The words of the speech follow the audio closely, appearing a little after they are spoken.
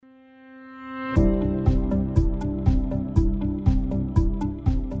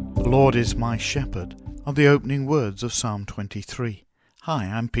Lord is my shepherd are the opening words of Psalm 23. Hi,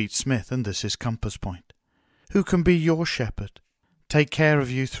 I'm Pete Smith and this is Compass Point. Who can be your shepherd? Take care of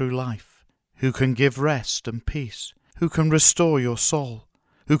you through life. Who can give rest and peace? Who can restore your soul?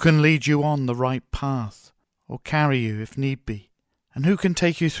 Who can lead you on the right path or carry you if need be? And who can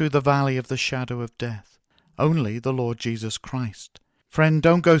take you through the valley of the shadow of death? Only the Lord Jesus Christ. Friend,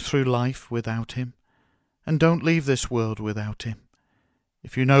 don't go through life without him, and don't leave this world without him.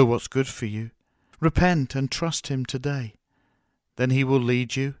 If you know what's good for you, repent and trust him today. Then he will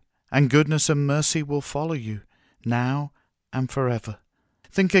lead you, and goodness and mercy will follow you, now and forever.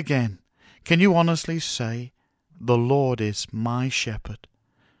 Think again. Can you honestly say, the Lord is my shepherd?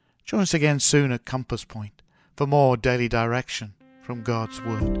 Join us again soon at Compass Point for more daily direction from God's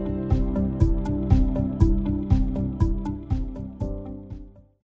Word.